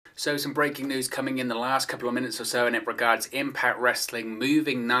So some breaking news coming in the last couple of minutes or so, and it regards Impact Wrestling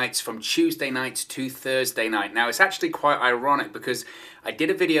moving nights from Tuesday night to Thursday night. Now, it's actually quite ironic because I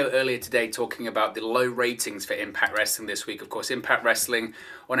did a video earlier today talking about the low ratings for Impact Wrestling this week. Of course, Impact Wrestling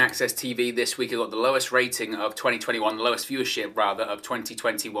on AXS TV this week got the lowest rating of 2021, the lowest viewership rather of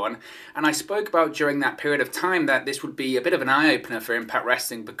 2021. And I spoke about during that period of time that this would be a bit of an eye-opener for Impact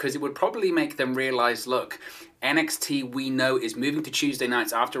Wrestling because it would probably make them realize, look, NXT we know is moving to Tuesday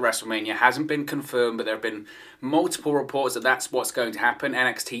nights after WrestleMania. Hasn't been confirmed, but there have been multiple reports that that's what's going to happen.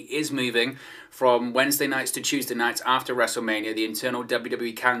 NXT is moving from Wednesday nights to Tuesday nights after WrestleMania. The internal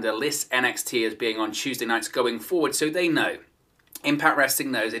WWE calendar lists NXT as being on Tuesday nights going forward, so they know. Impact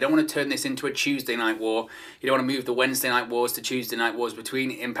Wrestling knows they don't want to turn this into a Tuesday night war. You don't want to move the Wednesday night wars to Tuesday night wars between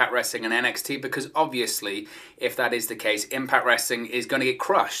Impact Wrestling and NXT because obviously, if that is the case, Impact Wrestling is going to get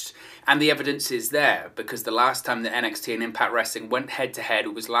crushed. And the evidence is there because the last time that NXT and Impact Wrestling went head to head,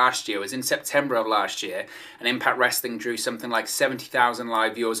 it was last year, it was in September of last year, and Impact Wrestling drew something like 70,000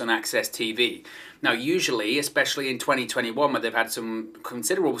 live viewers on AXS TV. Now, usually, especially in 2021, where they've had some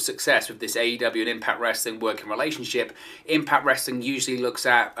considerable success with this AEW and Impact Wrestling working relationship, Impact Wrestling usually looks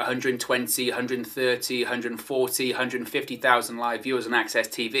at 120, 130, 140, 150,000 live viewers on AXS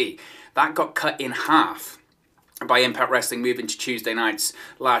TV. That got cut in half by Impact Wrestling moving to Tuesday nights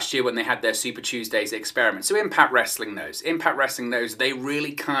last year when they had their Super Tuesdays experiment. So Impact Wrestling knows. Impact Wrestling knows they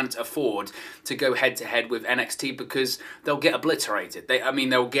really can't afford to go head-to-head with NXT because they'll get obliterated.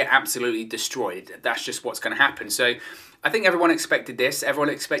 They'll get absolutely destroyed. That's just what's going to happen. So I think everyone expected this. Everyone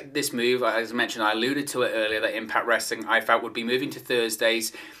expected this move. As I mentioned, I alluded to it earlier, that Impact Wrestling, I felt, would be moving to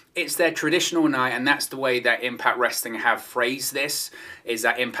Thursdays. It's their traditional night, and that's the way that Impact Wrestling have phrased this, is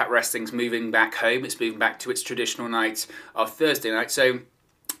that Impact Wrestling's moving back home. It's moving back to its traditional night of Thursday night. So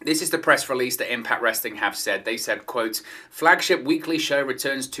this is the press release that Impact Wrestling have said. They said, quote, flagship weekly show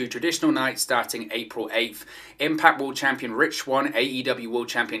returns to traditional night starting April 8th. Impact World Champion Rich Swann, AEW World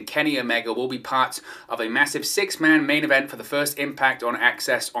Champion Kenny Omega will be part of a massive six-man main event for the first Impact on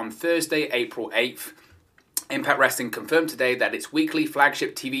AXS on Thursday, April 8th. Impact Wrestling confirmed today that its weekly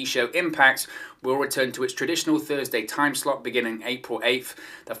flagship TV show Impact will return to its traditional Thursday time slot beginning April 8th.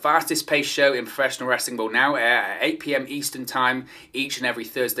 The fastest paced show in professional wrestling will now air at 8 PM Eastern Time each and every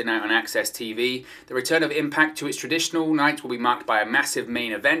Thursday night on AXS TV. The return of Impact to its traditional night will be marked by a massive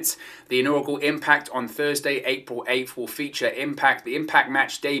main event. The inaugural Impact on Thursday, April 8th will feature the Impact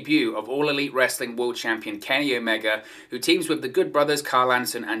match debut of All Elite Wrestling World Champion Kenny Omega, who teams with the Good Brothers Carl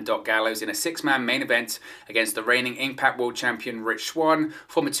Anderson and Doc Gallows in a six-man main event against the reigning Impact World Champion Rich Swann,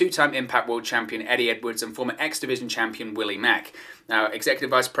 former two-time Impact World Champion Eddie Edwards, and former X Division Champion Willie Mack. Now, Executive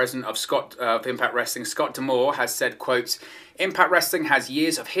Vice President of Impact Wrestling, Scott D'Amore, has said, quote, Impact Wrestling has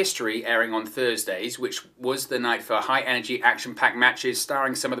years of history airing on Thursdays, which was the night for high-energy, action-packed matches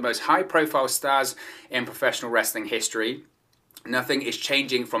starring some of the most high-profile stars in professional wrestling history. Nothing is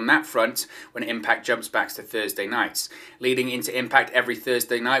changing from that front when Impact jumps back to Thursday nights. Leading into Impact every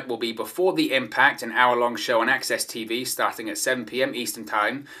Thursday night will be Before the Impact, an hour-long show on AXS TV starting at 7 PM Eastern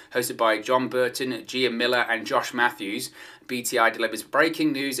Time, hosted by John Burton, Gia Miller, and Josh Matthews. BTI delivers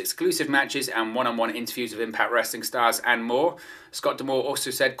breaking news, exclusive matches, and one-on-one interviews with Impact Wrestling stars and more. Scott D'Amore also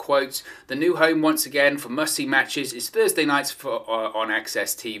said, quote, the new home once again for must-see matches is Thursday nights on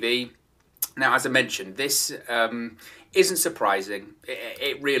AXS TV. Now, as I mentioned, this isn't surprising.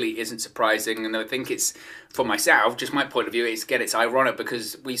 It really isn't surprising, and I think it's, for myself, just my point of view, it's ironic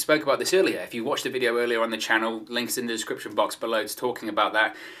because we spoke about this earlier. If you watched the video earlier on the channel, links in the description box below, it's talking about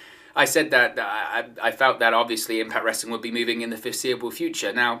that. I said that I felt that obviously Impact Wrestling would be moving in the foreseeable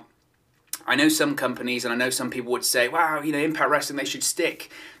future. Now, I know some companies and I know some people would say, wow, you know, Impact Wrestling, they should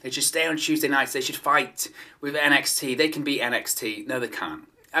stick. They should stay on Tuesday nights. They should fight with NXT. They can beat NXT. No, they can't.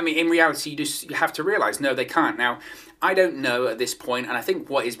 I mean, in reality, you have to realise, no, they can't. Now, I don't know at this point, and I think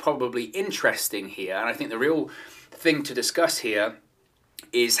what is probably interesting here, and I think the real thing to discuss here,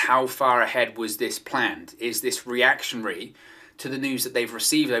 is how far ahead was this planned? Is this reactionary to the news that they've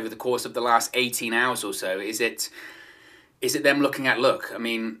received over the course of the last 18 hours or so? Is it them looking at, look, I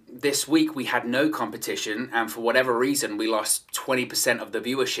mean, this week we had no competition, and for whatever reason we lost 20% of the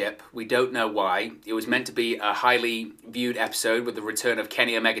viewership. We don't know why. It was meant to be a highly viewed episode with the return of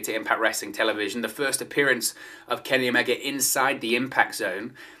Kenny Omega to Impact Wrestling television, the first appearance of Kenny Omega inside the Impact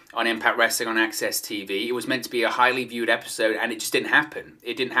Zone on Impact Wrestling on AXS TV. It was meant to be a highly viewed episode, and it just didn't happen.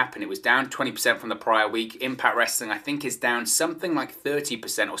 It didn't happen. It was down 20% from the prior week. Impact Wrestling, I think, is down something like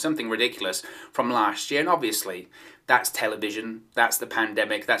 30% or something ridiculous from last year, and obviously that's television, that's the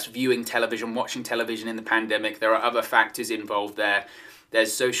pandemic, that's viewing television, watching television in the pandemic. There are other factors involved there.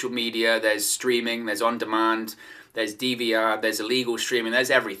 There's social media, there's streaming, there's on-demand, there's DVR, there's illegal streaming,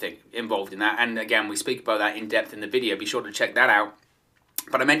 there's everything involved in that. And again, we speak about that in depth in the video. Be sure to check that out.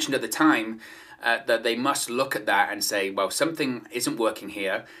 But I mentioned at the time that they must look at that and say, well, something isn't working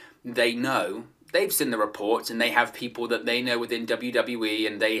here. They know, they've seen the reports, and they have people that they know within WWE,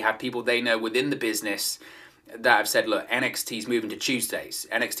 and they have people they know within the business that have said, look, NXT's moving to Tuesdays.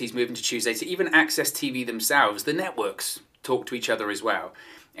 NXT's moving to Tuesdays. Even AXS TV themselves, the networks talk to each other as well.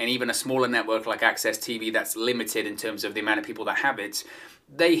 And even a smaller network like AXS TV that's limited in terms of the amount of people that have it,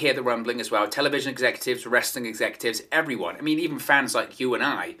 they hear the rumbling as well. Television executives, wrestling executives, everyone. I mean, even fans like you and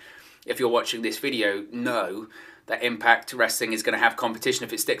I, if you're watching this video, know that Impact Wrestling is going to have competition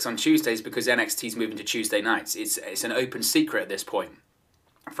if it sticks on Tuesdays because NXT's moving to Tuesday nights. It's an open secret at this point.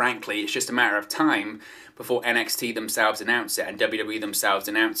 Frankly, it's just a matter of time before NXT themselves announce it and WWE themselves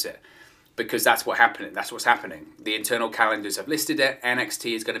announce it. Because that's what's happening. The internal calendars have listed it.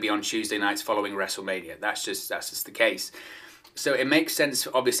 NXT is going to be on Tuesday nights following WrestleMania. That's just the case. So it makes sense,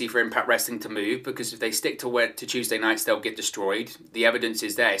 obviously, for Impact Wrestling to move, because if they stick to Tuesday nights, they'll get destroyed. The evidence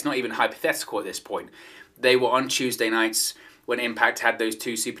is there. It's not even hypothetical at this point. They were on Tuesday nights when Impact had those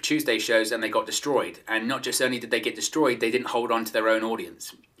 2 Super Tuesday shows, and they got destroyed. And not just only did they get destroyed, they didn't hold on to their own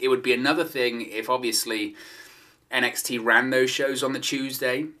audience. It would be another thing if, obviously, NXT ran those shows on the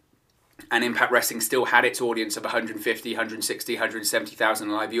Tuesday, and Impact Wrestling still had its audience of 150, 160, 170,000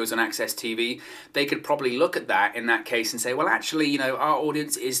 live viewers on AXS TV. They could probably look at that in that case and say, well, actually, you know, our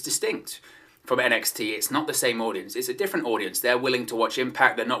audience is distinct from NXT. It's not the same audience. It's a different audience. They're willing to watch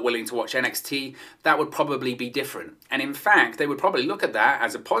Impact. They're not willing to watch NXT. That would probably be different. And in fact, they would probably look at that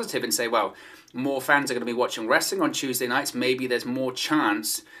as a positive and say, well, more fans are going to be watching wrestling on Tuesday nights. Maybe there's more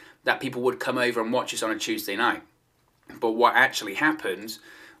chance that people would come over and watch us on a Tuesday night. But what actually happened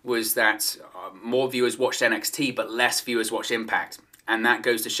was that more viewers watched NXT, but less viewers watched Impact. And that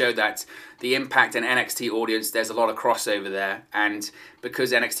goes to show that the Impact and NXT audience, there's a lot of crossover there. And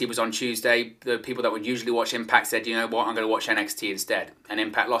because NXT was on Tuesday, the people that would usually watch Impact said, you know what, I'm going to watch NXT instead. And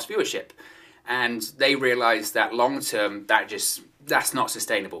Impact lost viewership. And they realized that long term, that's not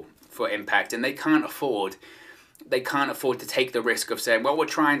sustainable for Impact. And they can't afford to take the risk of saying, well, we'll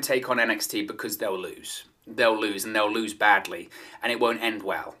try and take on NXT because they'll lose. They'll lose, and they'll lose badly, and it won't end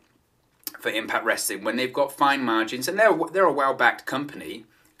well for Impact Wrestling when they've got fine margins, and they're a well-backed company.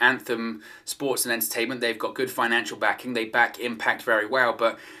 Anthem Sports and Entertainment, they've got good financial backing. They back Impact very well,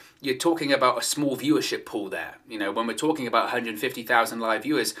 but you're talking about a small viewership pool there. You know, when we're talking about 150,000 live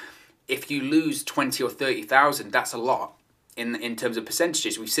viewers, if you lose 20 or 30,000, that's a lot in terms of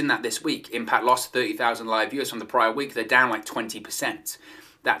percentages. We've seen that this week. Impact lost 30,000 live viewers from the prior week. They're down like 20%.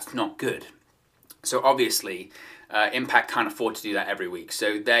 That's not good. So obviously, Impact can't afford to do that every week.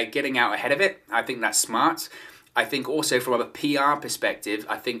 So they're getting out ahead of it. I think that's smart. I think also from a PR perspective,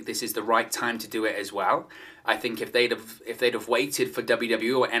 I think this is the right time to do it as well. I think if they'd have waited for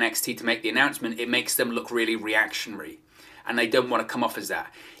WWE or NXT to make the announcement, it makes them look really reactionary. And they don't want to come off as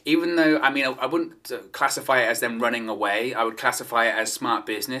that. Even though, I mean, I wouldn't classify it as them running away. I would classify it as smart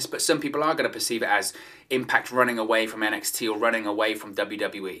business. But some people are going to perceive it as Impact running away from NXT or running away from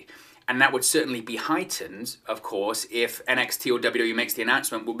WWE. And that would certainly be heightened, of course, if NXT or WWE makes the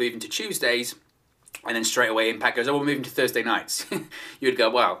announcement, we're moving to Tuesdays, and then straight away Impact goes, oh, we're moving to Thursday nights. You'd go,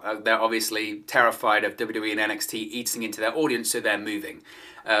 well, they're obviously terrified of WWE and NXT eating into their audience, so they're moving.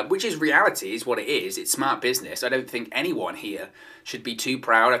 Which is reality, is what it is. It's smart business. I don't think anyone here should be too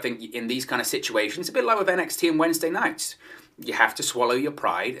proud. I think in these kind of situations, a bit like with NXT and Wednesday nights, you have to swallow your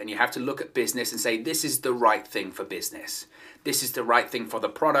pride and you have to look at business and say, this is the right thing for business. This is the right thing for the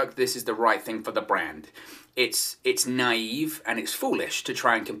product. This is the right thing for the brand. It's naive and it's foolish to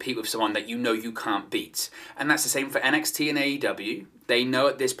try and compete with someone that you know you can't beat. And that's the same for NXT and AEW. They know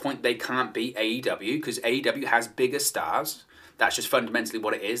at this point they can't beat AEW because AEW has bigger stars. That's just fundamentally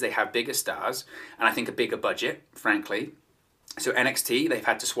what it is. They have bigger stars and I think a bigger budget, frankly. So NXT, they've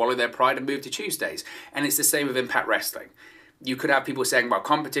had to swallow their pride and move to Tuesdays. And it's the same with Impact Wrestling. You could have people saying, well,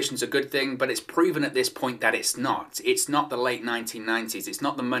 competition's a good thing, but it's proven at this point that it's not. It's not the late 1990s. It's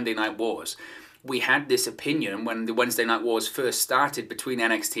not the Monday Night Wars. We had this opinion when the Wednesday Night Wars first started between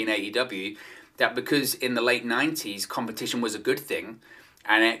NXT and AEW, that because in the late 90s, competition was a good thing,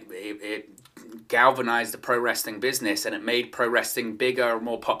 and it galvanized the pro wrestling business, and it made pro wrestling bigger,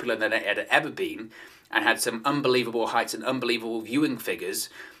 more popular than it had ever been, and had some unbelievable heights and unbelievable viewing figures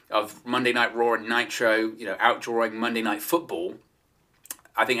of Monday Night Raw and Nitro, you know, outdrawing Monday Night Football.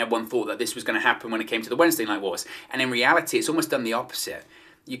 I think everyone thought that this was going to happen when it came to the Wednesday Night Wars. And in reality, it's almost done the opposite.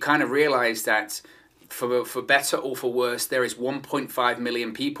 You kind of realize that for better or for worse, there is 1.5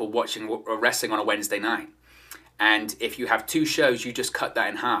 million people watching wrestling on a Wednesday night. And if you have 2 shows, you just cut that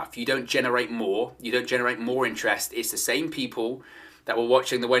in half. You don't generate more. You don't generate more interest. It's the same people that were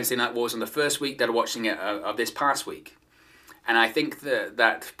watching the Wednesday Night Wars on the first week that are watching it of this past week. And I think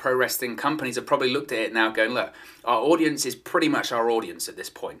that pro wrestling companies have probably looked at it now going, look, our audience is pretty much our audience at this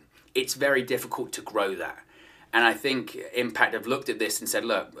point. It's very difficult to grow that. And I think Impact have looked at this and said,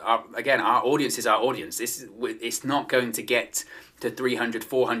 look, our audience is our audience. It's not going to get to 300,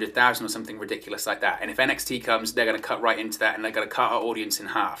 400,000 or something ridiculous like that. And if NXT comes, they're going to cut right into that and they're going to cut our audience in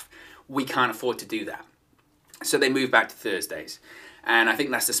half. We can't afford to do that. So they move back to Thursdays. And I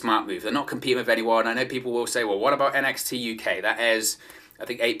think that's the smart move. They're not competing with anyone. I know people will say, well, what about NXT UK? That airs, I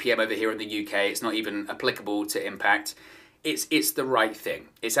think, 8 p.m. over here in the UK. It's not even applicable to Impact. It's the right thing.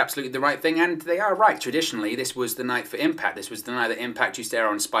 It's absolutely the right thing, and they are right. Traditionally, this was the night for Impact. This was the night that Impact used to air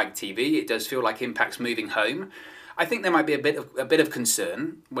on Spike TV. It does feel like Impact's moving home. I think there might be a bit of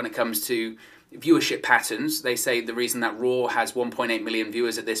concern when it comes to viewership patterns. They say the reason that Raw has 1.8 million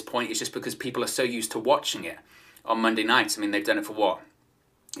viewers at this point is just because people are so used to watching it on Monday nights. I mean, they've done it for what?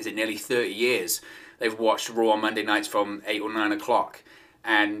 Is it nearly 30 years? They've watched Raw on Monday nights from 8 or 9 o'clock.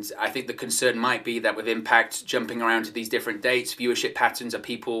 And I think the concern might be that with Impact jumping around to these different dates, viewership patterns, are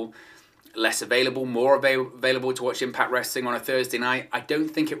people less available, more available to watch Impact Wrestling on a Thursday night? I don't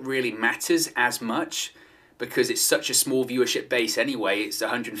think it really matters as much because it's such a small viewership base anyway. It's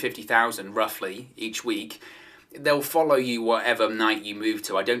 150,000 roughly each week. They'll follow you whatever night you move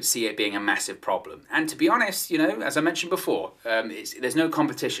to. I don't see it being a massive problem. And to be honest, you know, as I mentioned before, there's no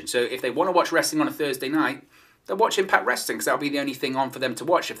competition. So if they want to watch wrestling on a Thursday night, they'll watch Impact Wrestling because that'll be the only thing on for them to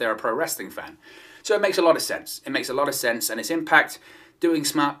watch if they're a pro wrestling fan. So it makes a lot of sense. It makes a lot of sense, and it's Impact doing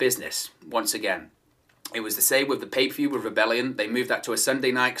smart business once again. It was the same with the pay-per-view with Rebellion. They moved that to a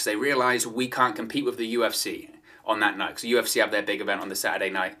Sunday night because they realised we can't compete with the UFC on that night. Because the UFC have their big event on the Saturday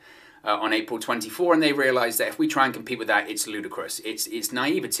night on April 24, and they realised that if we try and compete with that, it's ludicrous. It's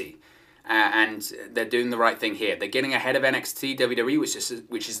naivety. And they're doing the right thing here. They're getting ahead of NXT WWE,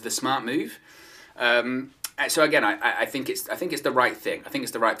 which is the smart move. So again, I think it's the right thing. I think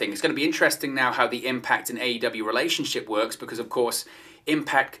it's the right thing. It's going to be interesting now how the Impact and AEW relationship works because, of course,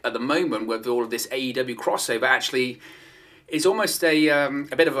 Impact at the moment with all of this AEW crossover actually is almost a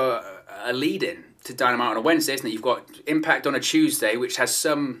bit of a lead-in to Dynamite on a Wednesday, isn't it? You've got Impact on a Tuesday, which has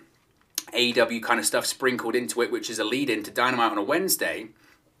some AEW kind of stuff sprinkled into it, which is a lead-in to Dynamite on a Wednesday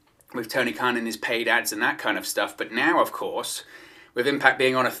with Tony Khan and his paid ads and that kind of stuff. But now, of course, with Impact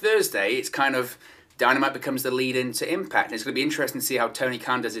being on a Thursday, it's kind of Dynamite becomes the lead into Impact. And it's going to be interesting to see how Tony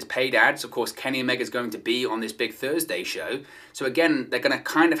Khan does his paid ads. Of course, Kenny Omega's going to be on this big Thursday show. So again, they're going to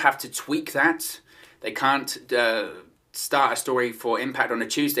kind of have to tweak that. They can't start a story for Impact on a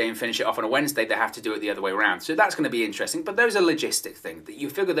Tuesday and finish it off on a Wednesday. They have to do it the other way around. So that's going to be interesting. But those are logistic things. You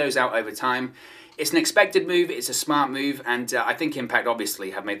figure those out over time. It's an expected move. It's a smart move. And I think Impact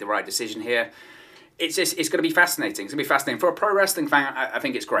obviously have made the right decision here. It's going to be fascinating. It's going to be fascinating. For a pro wrestling fan, I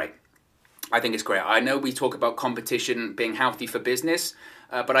think it's great. I think it's great. I know we talk about competition being healthy for business,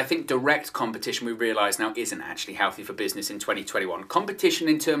 but I think direct competition, we realise now, isn't actually healthy for business in 2021. Competition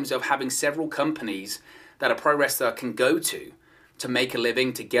in terms of having several companies that a pro wrestler can go to make a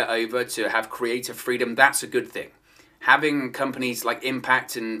living, to get over, to have creative freedom, that's a good thing. Having companies like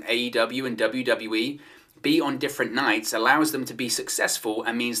Impact and AEW and WWE be on different nights allows them to be successful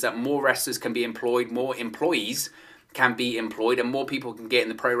and means that more wrestlers can be employed, more employees can be employed, and more people can get in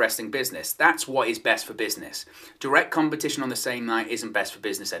the pro wrestling business. That's what is best for business. Direct competition on the same night isn't best for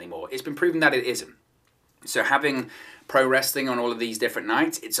business anymore. It's been proven that it isn't. So having pro wrestling on all of these different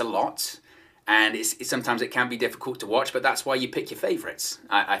nights, it's a lot, and sometimes it can be difficult to watch, but that's why you pick your favourites.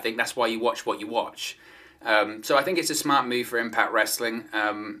 I think that's why you watch what you watch. So I think it's a smart move for Impact Wrestling,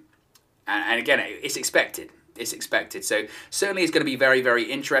 and again, it's expected. It's expected. So certainly it's going to be very,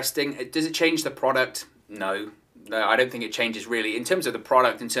 very interesting. Does it change the product? No. I don't think it changes really. In terms of the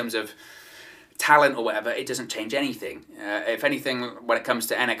product, in terms of talent or whatever, it doesn't change anything. If anything, when it comes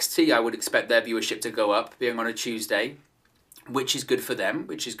to NXT, I would expect their viewership to go up, being on a Tuesday, which is good for them,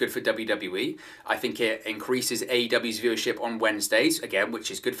 which is good for WWE. I think it increases AEW's viewership on Wednesdays, again, which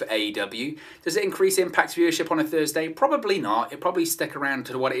is good for AEW. Does it increase Impact's viewership on a Thursday? Probably not. It'll probably stick around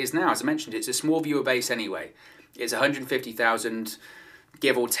to what it is now. As I mentioned, it's a small viewer base anyway. It's 150,000,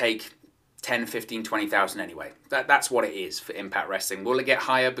 give or take 10, 15, 20,000 anyway. That's what it is for Impact Wrestling. Will it get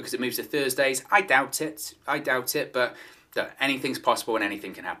higher because it moves to Thursdays? I doubt it. But anything's possible and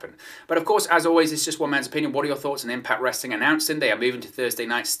anything can happen. But of course, as always, it's just one man's opinion. What are your thoughts on Impact Wrestling announcing they are moving to Thursday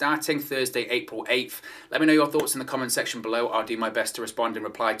night starting Thursday, April 8th? Let me know your thoughts in the comment section below. I'll do my best to respond and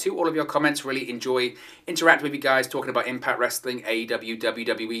reply to all of your comments. Really enjoy interacting with you guys, talking about Impact Wrestling, AEW,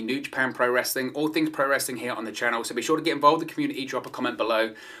 WWE, New Japan Pro Wrestling, all things pro wrestling here on the channel. So be sure to get involved in the community, drop a comment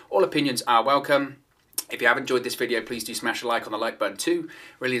below. All opinions are welcome. If you have enjoyed this video, please do smash a like on the like button too.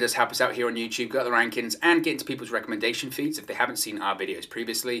 Really does help us out here on YouTube, go up the rankings and get into people's recommendation feeds if they haven't seen our videos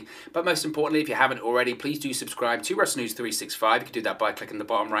previously. But most importantly, if you haven't already, please do subscribe to WrestleNews 365. You can do that by clicking the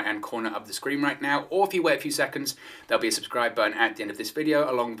bottom right hand corner of the screen right now. Or if you wait a few seconds, there'll be a subscribe button at the end of this video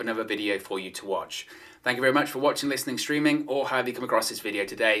along with another video for you to watch. Thank you very much for watching, listening, streaming, or however you come across this video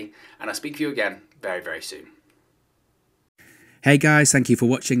today. And I'll speak to you again very, very soon. Hey guys, thank you for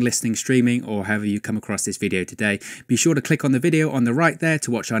watching, listening, streaming, or however you come across this video today. Be sure to click on the video on the right there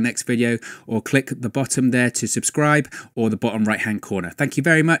to watch our next video, or click the bottom there to subscribe, or the bottom right hand corner. Thank you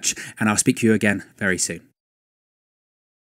very much, and I'll speak to you again very soon.